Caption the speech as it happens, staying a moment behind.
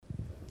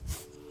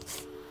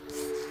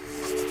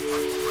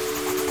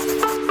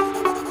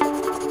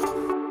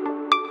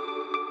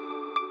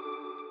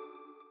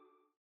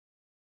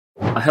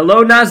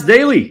Hello, Nas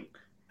Daily.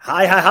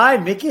 Hi,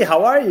 Mickey.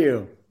 How are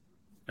you?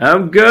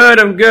 I'm good,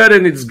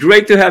 and it's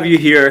great to have you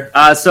here.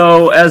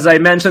 So, as I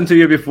mentioned to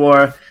you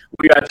before,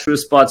 we are at True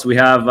Spots. We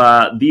have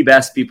the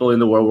best people in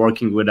the world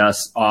working with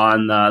us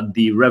on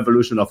the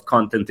revolution of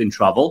content in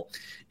travel.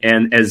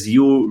 And as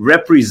you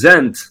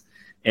represent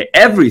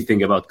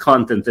everything about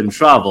content and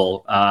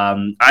travel,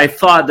 I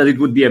thought that it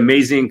would be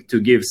amazing to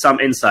give some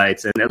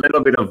insights and a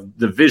little bit of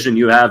the vision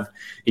you have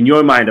in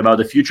your mind about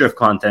the future of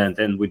content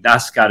and with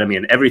NAS Academy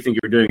and everything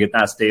you're doing at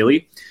NAS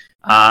Daily,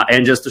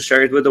 and just to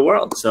share it with the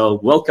world. So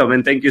welcome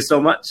and thank you so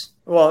much.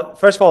 Well,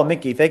 first of all,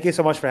 Mickey, thank you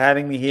so much for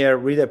having me here.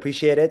 Really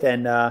appreciate it.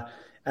 And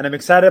I'm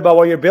excited about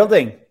what you're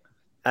building.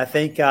 I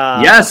think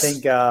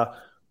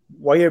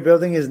what you're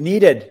building is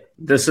needed.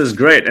 This is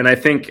great. And I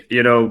think,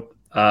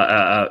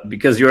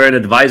 because you're an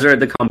advisor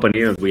at the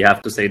company, we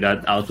have to say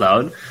that out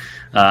loud.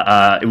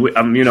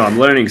 I'm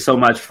learning so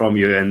much from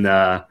you, and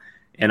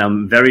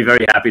I'm very,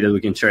 very happy that we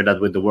can share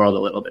that with the world a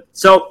little bit.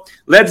 So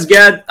let's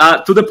get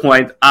to the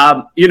point.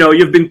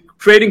 You've been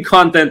creating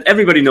content.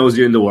 Everybody knows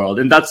you in the world,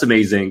 and that's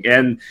amazing.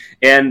 And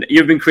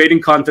you've been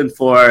creating content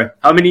for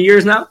how many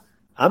years now?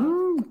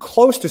 I'm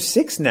close to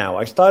 6 now.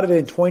 I started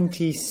in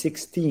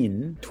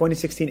 2016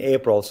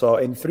 April. So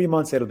in 3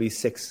 months, it'll be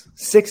 6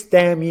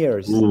 damn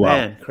years. Wow.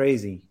 Man,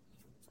 crazy.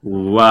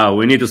 Wow.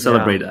 We need to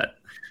celebrate that.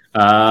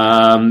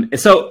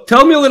 So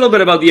tell me a little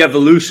bit about the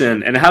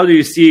evolution and how do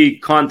you see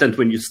content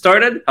when you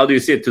started? How do you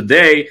see it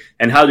today?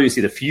 And how do you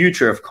see the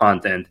future of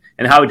content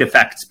and how it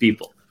affects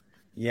people?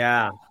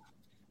 Yeah.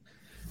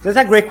 That's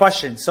a great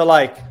question. So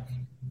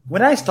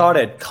when I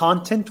started,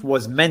 content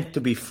was meant to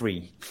be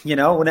free.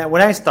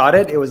 When I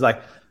started, it was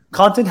like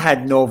content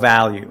had no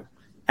value.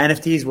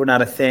 NFTs were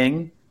not a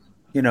thing.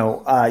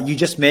 You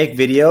just make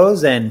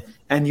videos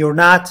and you're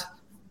not,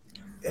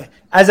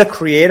 as a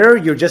creator,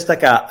 you're just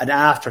like an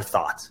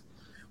afterthought.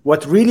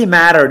 What really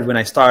mattered when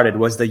I started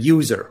was the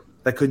user,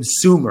 the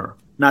consumer,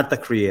 not the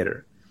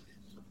creator.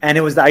 And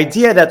it was the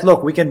idea that,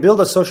 look, we can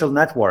build a social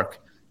network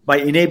by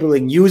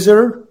enabling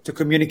user to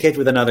communicate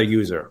with another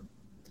user.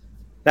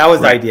 That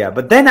was the idea.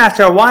 But then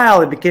after a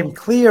while, it became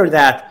clear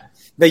that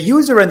the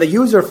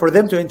user, for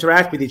them to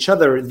interact with each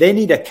other, they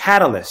need a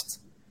catalyst.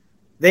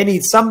 They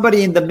need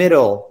somebody in the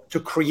middle to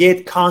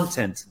create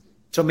content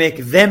to make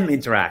them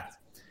interact.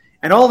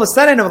 And all of a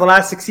sudden, over the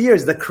last 6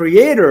 years, the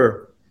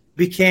creator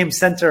became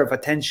center of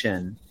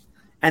attention.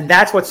 And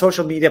that's what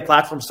social media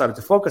platforms started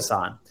to focus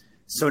on.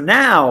 So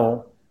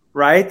now,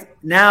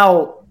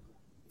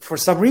 for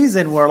some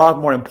reason, we're a lot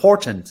more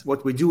important.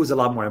 What we do is a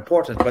lot more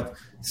important. But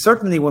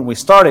certainly when we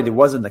started, it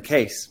wasn't the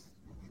case.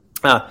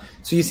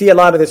 So you see a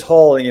lot of this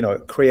whole,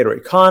 creator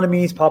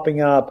economies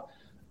popping up.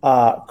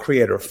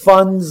 Creator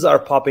funds are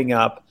popping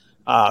up.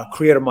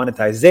 Creator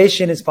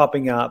monetization is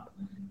popping up.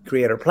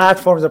 Creator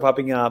platforms are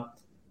popping up.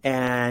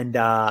 And,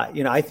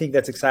 I think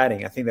that's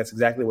exciting. I think that's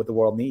exactly what the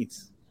world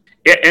needs.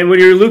 Yeah, and when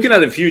you're looking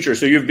at the future,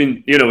 so you've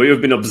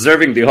been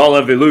observing the whole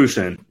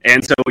evolution.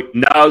 And so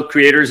now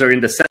creators are in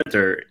the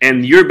center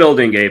and you're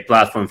building a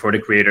platform for the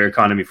creator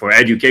economy for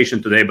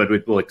education today, but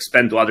it will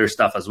expand to other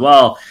stuff as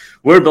well.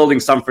 We're building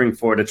something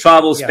for the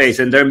travel space. Yes.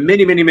 And there are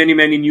many, many, many,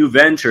 many new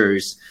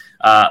ventures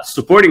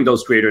supporting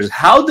those creators.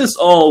 How this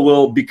all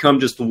will become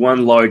just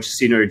one large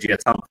synergy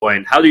at some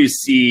point? How do you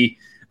see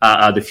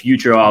the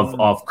future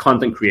of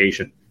content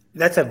creation?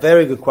 That's a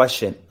very good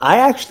question. I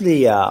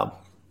actually...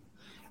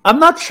 I'm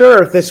not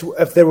sure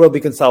if there will be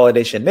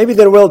consolidation. Maybe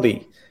there will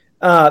be.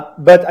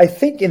 But I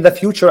think in the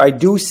future, I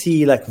do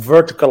see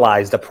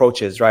verticalized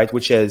approaches, right?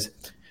 Which is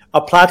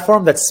a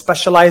platform that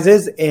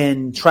specializes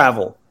in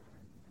travel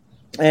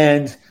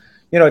and,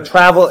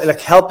 travel,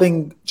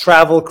 helping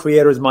travel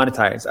creators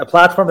monetize. A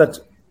platform that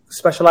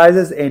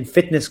specializes in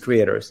fitness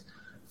creators.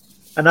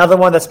 Another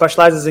one that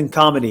specializes in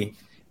comedy.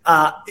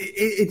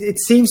 It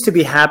seems to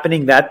be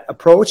happening, that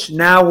approach.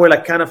 Now we're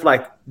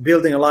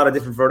building a lot of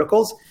different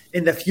verticals.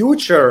 In the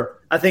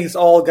future, I think it's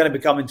all going to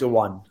become into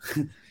one.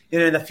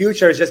 In the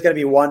future, it's just going to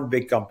be one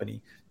big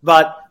company.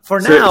 But for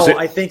now,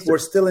 I think we're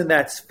still in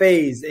that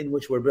phase in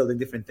which we're building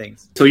different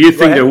things. So you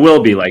think there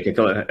will be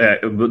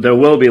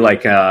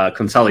a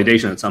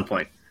consolidation at some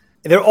point?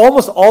 There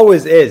almost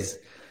always is.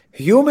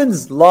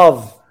 Humans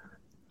love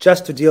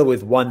just to deal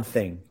with one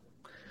thing,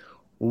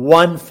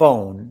 one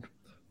phone,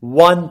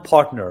 one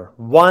partner,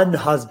 one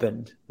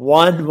husband,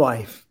 one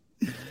wife,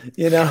 one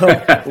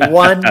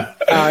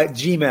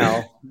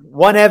Gmail,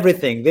 one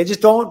everything. They just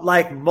don't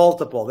like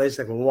multiple. They just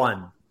like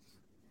one.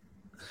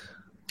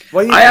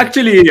 I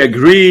actually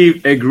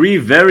agree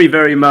very,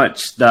 very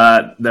much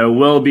that there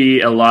will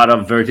be a lot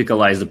of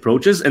verticalized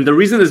approaches. And the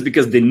reason is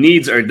because the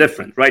needs are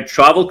different, right?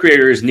 Travel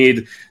creators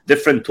need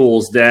different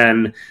tools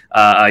than,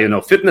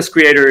 fitness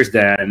creators,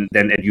 than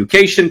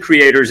education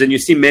creators. And you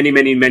see many,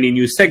 many, many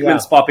new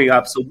segments popping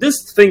up. So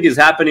this thing is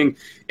happening.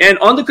 And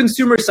on the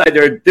consumer side,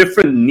 there are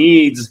different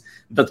needs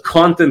that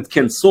content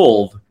can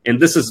solve. And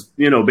this is,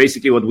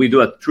 basically what we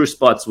do at True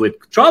Spots with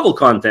travel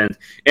content.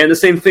 And the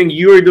same thing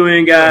you're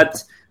doing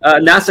at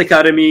NAS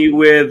Academy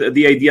with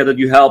the idea that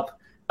you help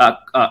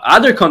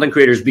other content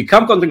creators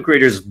become content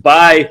creators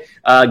by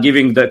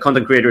giving the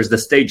content creators the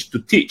stage to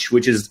teach,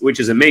 which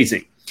is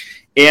amazing.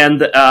 And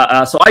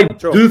so I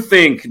do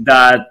think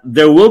that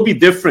there will be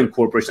different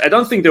corporations. I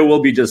don't think there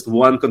will be just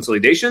one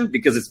consolidation,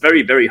 because it's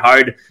very, very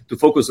hard to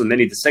focus on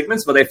many of the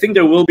segments. But I think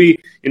there will be,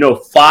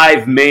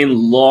 5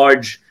 main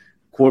large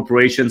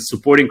corporations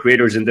supporting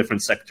creators in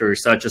different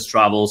sectors, such as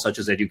travel, such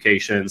as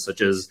education, such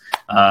as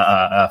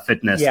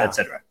fitness,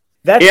 etc.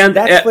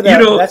 That's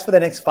for the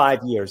next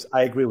 5 years.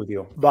 I agree with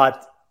you.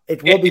 But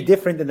it will be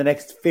different in the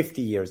next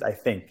 50 years, I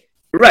think.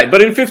 Right,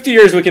 but in 50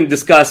 years we can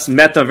discuss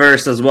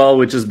metaverse as well,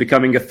 which is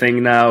becoming a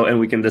thing now, and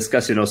we can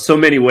discuss, so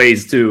many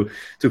ways to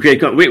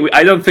create.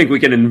 I don't think we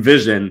can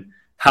envision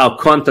how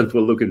content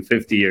will look in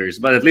 50 years,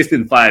 but at least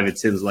in 5, it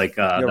seems like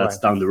that's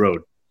right. Down the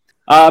road.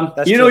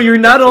 You're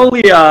not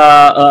only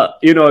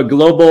a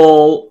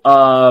global,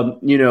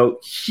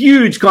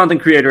 huge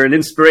content creator, an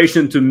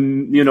inspiration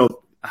to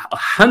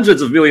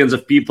hundreds of millions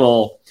of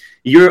people.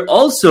 You're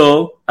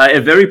also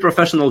a very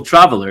professional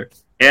traveler,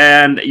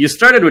 and you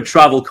started with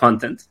travel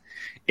content.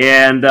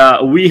 And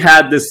we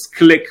had this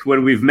click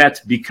when we've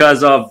met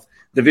because of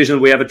the vision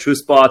we have at True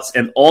Spots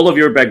and all of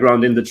your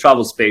background in the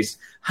travel space.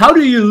 How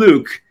do you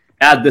look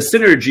at the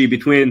synergy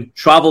between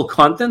travel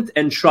content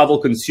and travel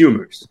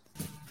consumers?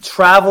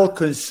 Travel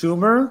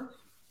consumer,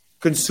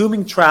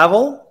 consuming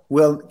travel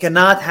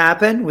cannot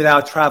happen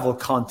without travel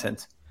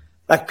content.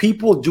 Like,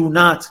 people do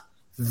not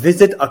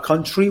visit a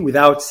country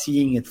without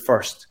seeing it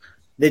first.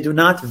 They do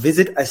not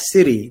visit a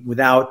city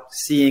without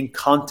seeing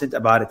content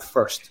about it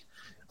first.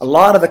 A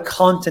lot of the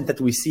content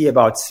that we see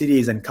about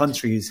cities and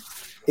countries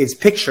is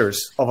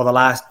pictures over the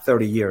last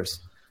 30 years.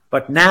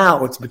 But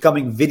now it's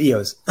becoming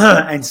videos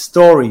and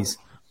stories.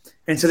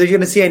 And so they're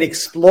going to see an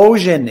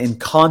explosion in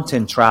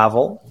content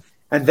travel.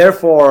 And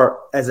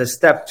therefore, as a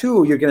step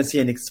 2, you're going to see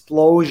an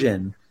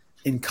explosion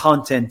in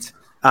content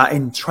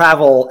in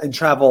travel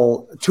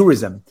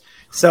tourism.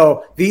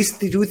 So these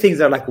 2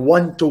 things are like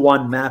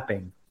one-to-one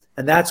mapping.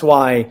 And that's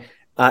why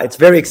it's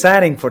very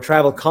exciting for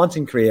travel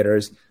content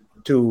creators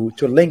to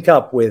link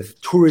up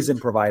with tourism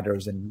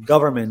providers and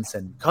governments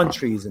and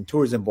countries and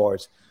tourism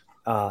boards.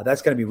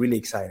 That's going to be really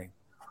exciting.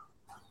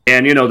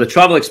 And, the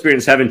travel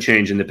experience haven't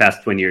changed in the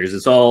past 20 years.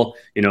 It's all,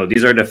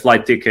 these are the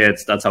flight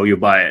tickets. That's how you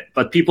buy it.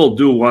 But people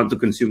do want to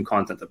consume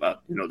content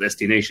about,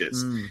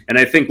 destinations. And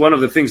I think one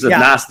of the things that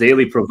NAS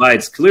Daily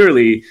provides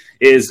clearly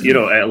is,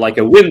 like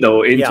a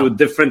window into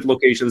different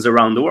locations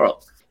around the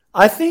world.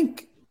 I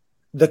think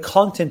the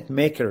content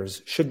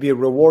makers should be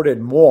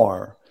rewarded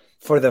more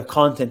for the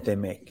content they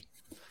make,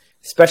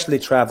 especially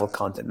travel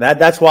content.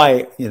 That's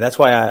why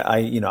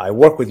I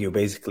work with you.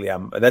 Basically,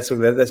 that's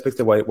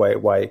basically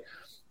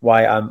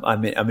why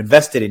I'm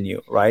invested in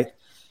you, right?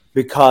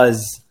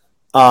 Because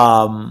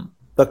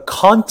the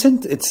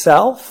content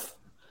itself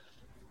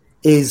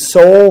is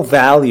so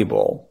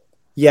valuable,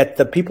 yet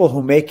the people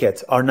who make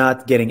it are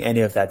not getting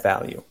any of that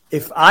value.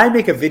 If I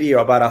make a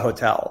video about a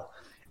hotel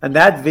and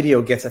that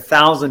video gets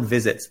 1,000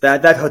 visits,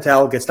 that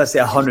hotel gets, let's say,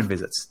 100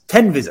 visits,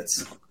 10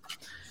 visits,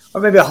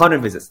 or maybe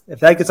 100 visits.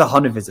 If that gets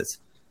 100 visits,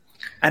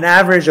 an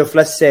average of,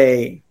 let's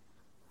say,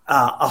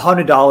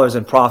 $100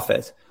 in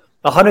profit,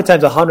 100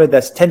 times 100,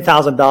 that's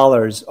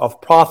 $10,000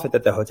 of profit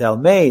that the hotel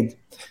made.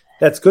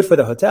 That's good for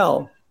the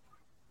hotel.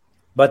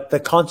 But the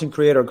content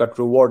creator got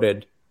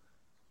rewarded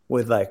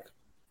with like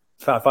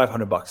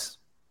 $500,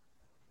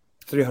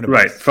 $300.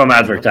 Right, from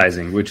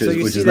advertising, which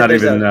is not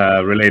even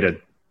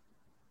related.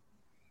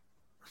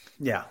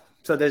 Yeah.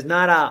 So there's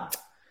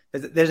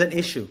an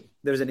issue.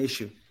 There's an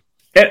issue.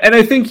 And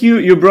I think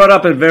you brought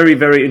up a very,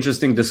 very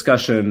interesting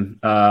discussion,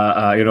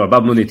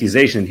 about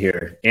monetization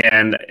here.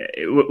 And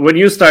when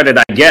you started,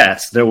 I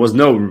guess there was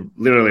no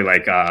literally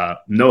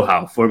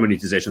know-how for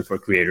monetization for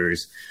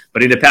creators.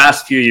 But in the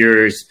past few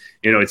years,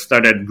 it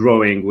started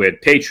growing with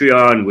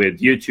Patreon, with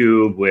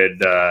YouTube, with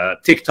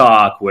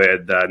TikTok,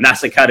 with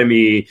NAS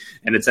Academy,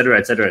 and et cetera,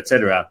 et cetera, et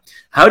cetera.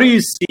 How do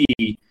you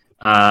see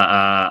the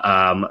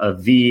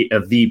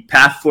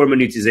path for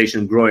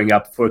monetization growing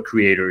up for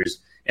creators?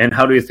 And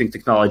how do you think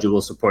technology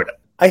will support it?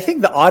 I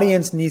think the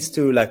audience needs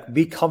to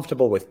be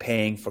comfortable with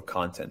paying for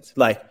content.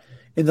 Like,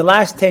 in the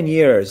last 10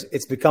 years,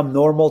 it's become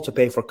normal to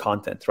pay for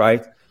content,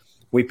 right?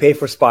 We pay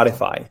for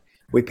Spotify.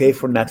 We pay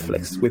for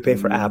Netflix. We pay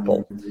for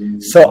Apple.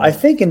 So I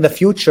think in the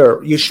future,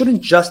 you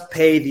shouldn't just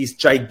pay these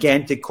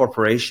gigantic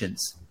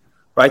corporations,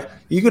 right?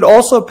 You could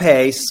also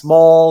pay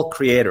small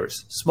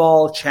creators,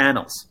 small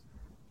channels.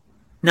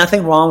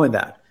 Nothing wrong with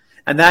that.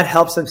 And that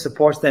helps them,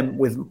 supports them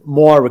with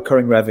more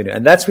recurring revenue.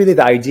 And that's really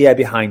the idea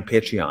behind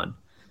Patreon.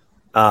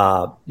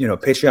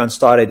 Patreon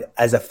started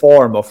as a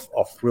form of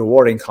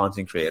rewarding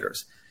content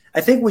creators. I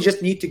think we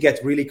just need to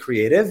get really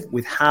creative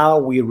with how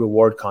we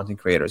reward content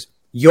creators.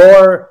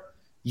 Your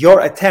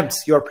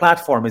attempts, your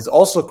platform is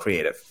also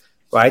creative,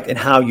 right? And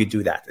how you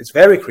do that. It's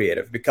very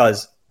creative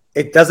because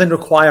it doesn't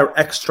require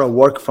extra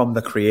work from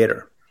the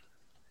creator.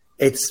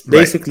 It's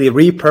basically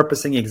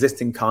repurposing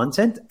existing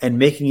content and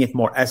making it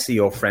more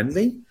SEO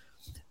friendly.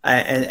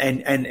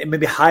 And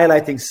maybe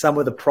highlighting some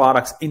of the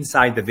products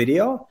inside the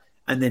video,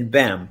 and then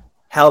bam,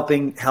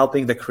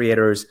 helping the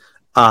creators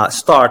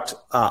start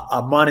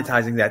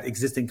monetizing that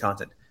existing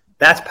content.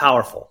 That's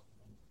powerful.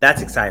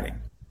 That's exciting.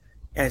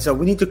 And so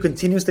we need to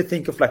continuously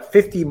think of like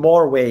 50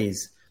 more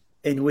ways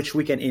in which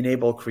we can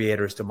enable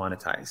creators to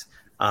monetize,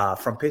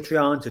 from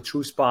Patreon to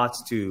True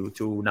Spots to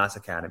Nas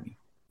Academy.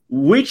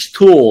 Which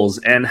tools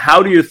and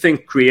how do you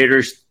think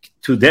creators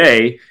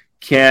today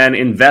can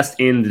invest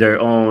in their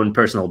own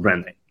personal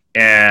branding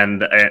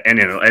and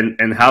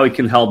how it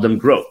can help them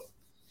grow?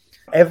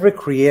 Every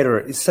creator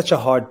is such a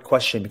hard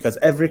question because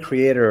every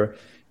creator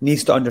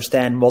needs to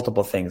understand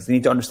multiple things. They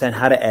need to understand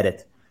how to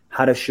edit,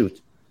 how to shoot,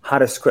 how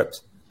to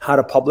script, how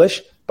to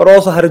publish, but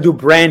also how to do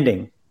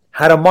branding,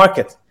 how to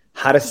market,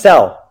 how to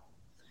sell,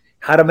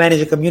 how to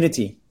manage a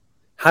community,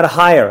 how to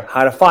hire,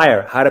 how to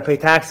fire, how to pay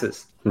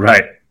taxes.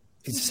 Right.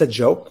 It's just a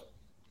joke.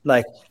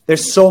 Like,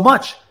 there's so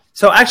much.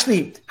 So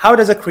actually, how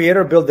does a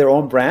creator build their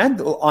own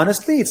brand? Well,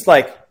 honestly, it's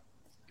like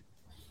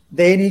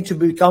they need to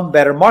become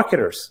better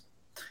marketers.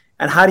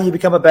 And how do you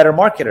become a better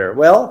marketer?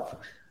 Well,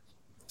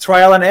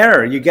 trial and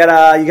error. You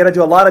gotta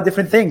do a lot of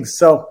different things.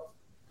 So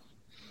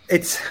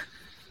it's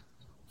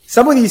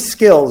some of these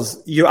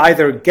skills you're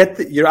either good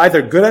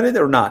at it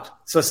or not.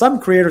 So some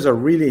creators are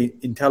really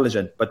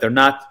intelligent, but they're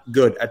not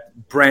good at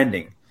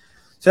branding.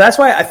 So that's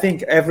why I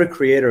think every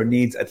creator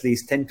needs at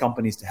least 10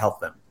 companies to help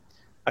them.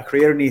 A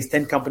creator needs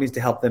 10 companies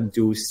to help them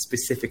do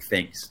specific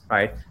things,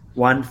 right?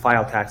 1,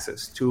 file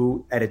taxes.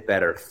 2, edit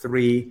better.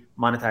 3,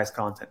 monetize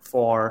content.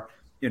 4,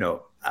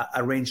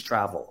 arrange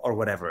travel or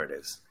whatever it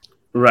is.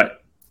 Right.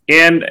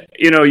 And,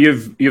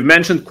 you've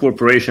mentioned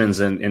corporations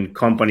and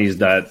companies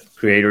that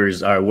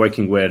creators are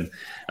working with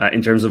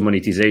in terms of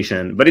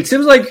monetization. But it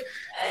seems like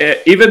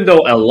even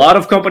though a lot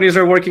of companies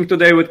are working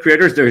today with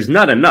creators, there is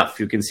not enough.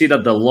 You can see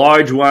that the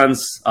large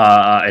ones,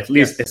 at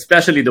least,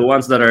 especially the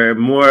ones that are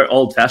more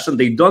old-fashioned,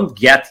 they don't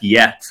get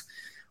yet.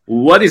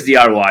 What is the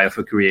ROI of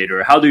a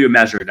creator? How do you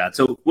measure that?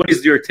 So what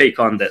is your take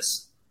on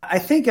this? I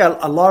think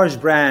a large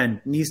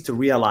brand needs to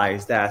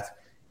realize that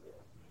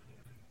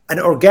an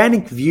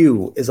organic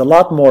view is a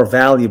lot more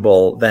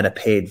valuable than a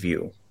paid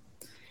view.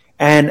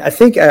 And I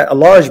think a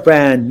large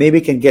brand maybe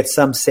can get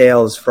some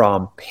sales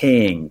from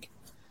paying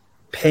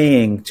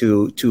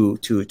to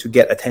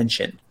get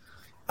attention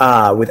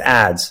with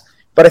ads.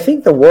 But I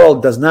think the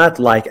world does not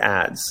like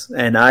ads.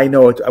 And I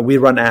know we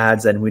run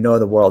ads and we know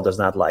the world does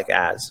not like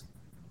ads.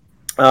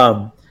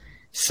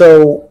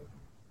 So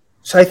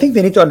I think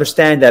they need to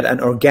understand that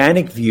an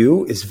organic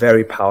view is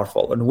very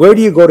powerful. And where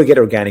do you go to get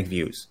organic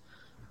views?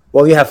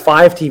 Well, you have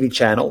 5 TV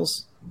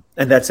channels,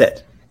 and that's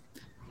it.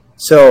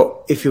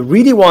 So if you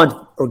really want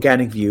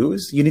organic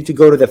views, you need to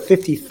go to the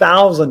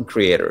 50,000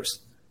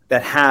 creators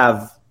that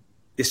have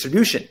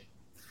distribution,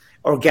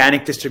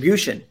 organic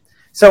distribution.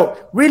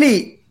 So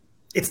really,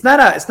 it's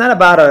not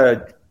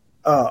about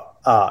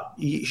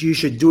you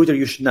should do it or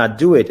you should not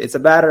do it. It's a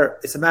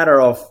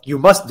matter of you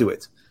must do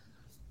it,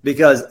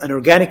 because an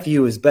organic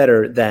view is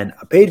better than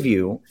a paid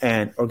view,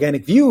 and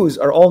organic views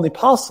are only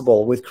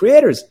possible with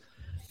creators.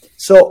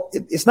 So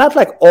it's not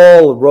like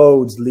all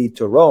roads lead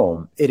to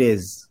Rome.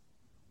 It's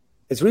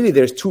really,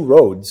 there's 2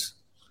 roads.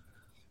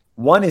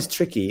 One is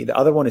tricky, the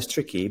other one is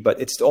tricky, but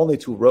it's only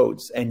 2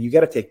 roads, and you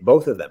got to take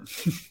both of them.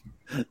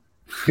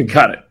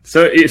 Got it.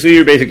 So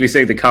you're basically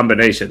saying the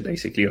combination,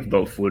 basically, of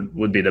both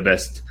would be the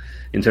best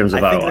in terms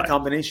of ROI. I think the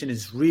combination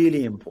is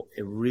really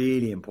important.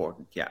 Really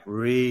important. Yeah,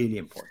 really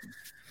important.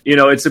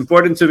 It's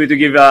important to me to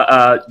give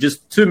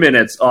just 2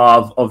 minutes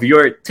of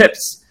your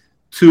tips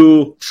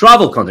to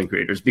travel content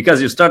creators,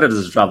 because you started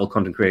as a travel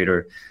content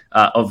creator,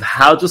 of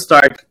how to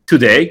start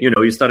today.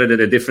 You started at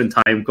a different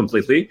time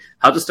completely.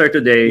 How to start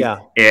today,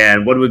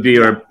 and what would be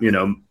your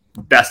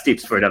best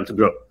tips for them to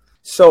grow?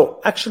 So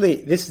actually,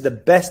 this is the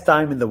best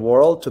time in the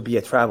world to be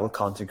a travel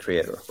content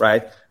creator,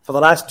 right? For the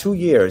last 2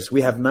 years,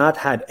 we have not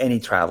had any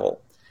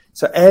travel.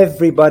 So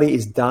everybody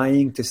is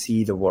dying to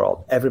see the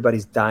world.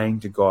 Everybody's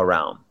dying to go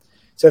around.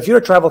 So if you're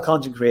a travel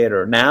content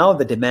creator, now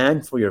the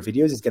demand for your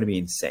videos is going to be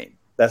insane.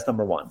 That's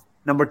number 1.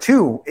 Number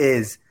 2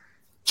 is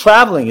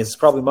traveling is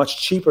probably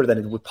much cheaper than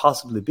it would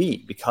possibly be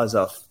because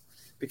of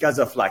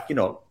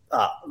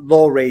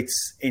low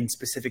rates in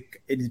specific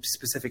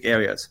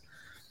areas.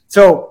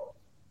 So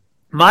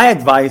my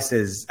advice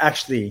is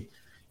actually,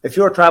 if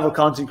you're a travel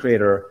content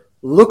creator,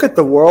 look at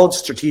the world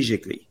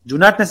strategically. Do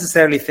not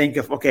necessarily think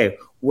of, okay,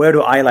 where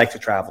do I like to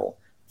travel?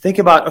 Think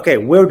about, okay,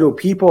 where do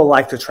people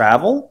like to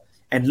travel?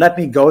 And let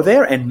me go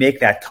there and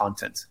make that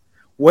content.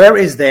 Where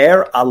is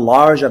there a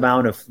large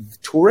amount of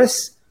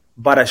tourists,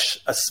 but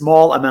a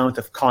small amount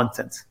of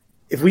content?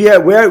 If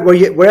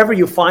wherever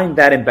you find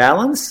that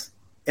imbalance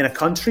in a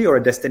country or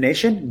a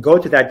destination, go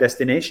to that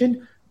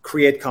destination,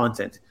 create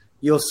content.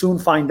 You'll soon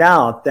find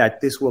out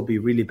that this will be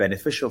really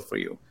beneficial for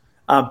you.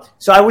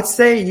 So I would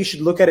say you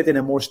should look at it in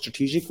a more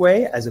strategic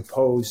way, as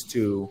opposed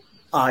to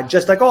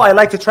just like, oh, I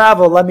like to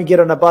travel, let me get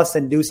on a bus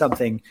and do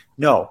something.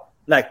 No,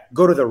 like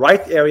go to the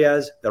right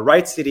areas, the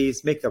right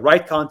cities, make the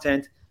right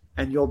content,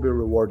 and you'll be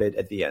rewarded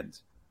at the end.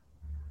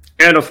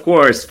 And of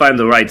course, find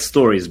the right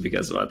stories,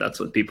 because that's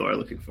what people are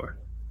looking for.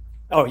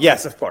 Oh,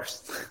 yes, of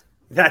course.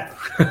 That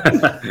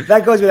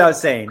that goes without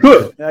saying.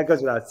 Cool. That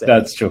goes without saying.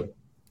 That's true.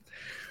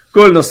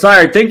 Cool,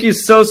 Nuseir. Thank you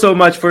so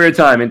much for your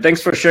time, and thanks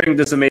for sharing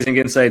this amazing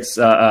insights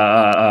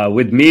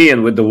with me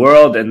and with the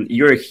world. And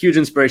you're a huge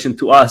inspiration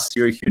to us.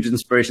 You're a huge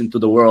inspiration to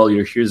the world.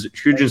 You're a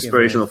huge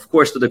inspiration, of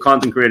course, to the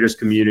content creators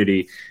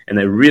community. And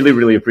I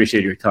really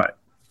appreciate your time.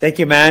 Thank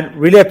you, man.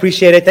 Really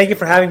appreciate it. Thank you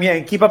for having me,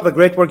 and keep up the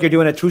great work you're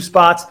doing at True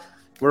Spots.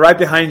 We're right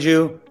behind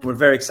you. We're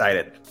very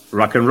excited.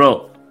 Rock and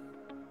roll.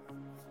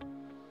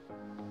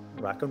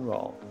 Rock and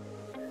roll.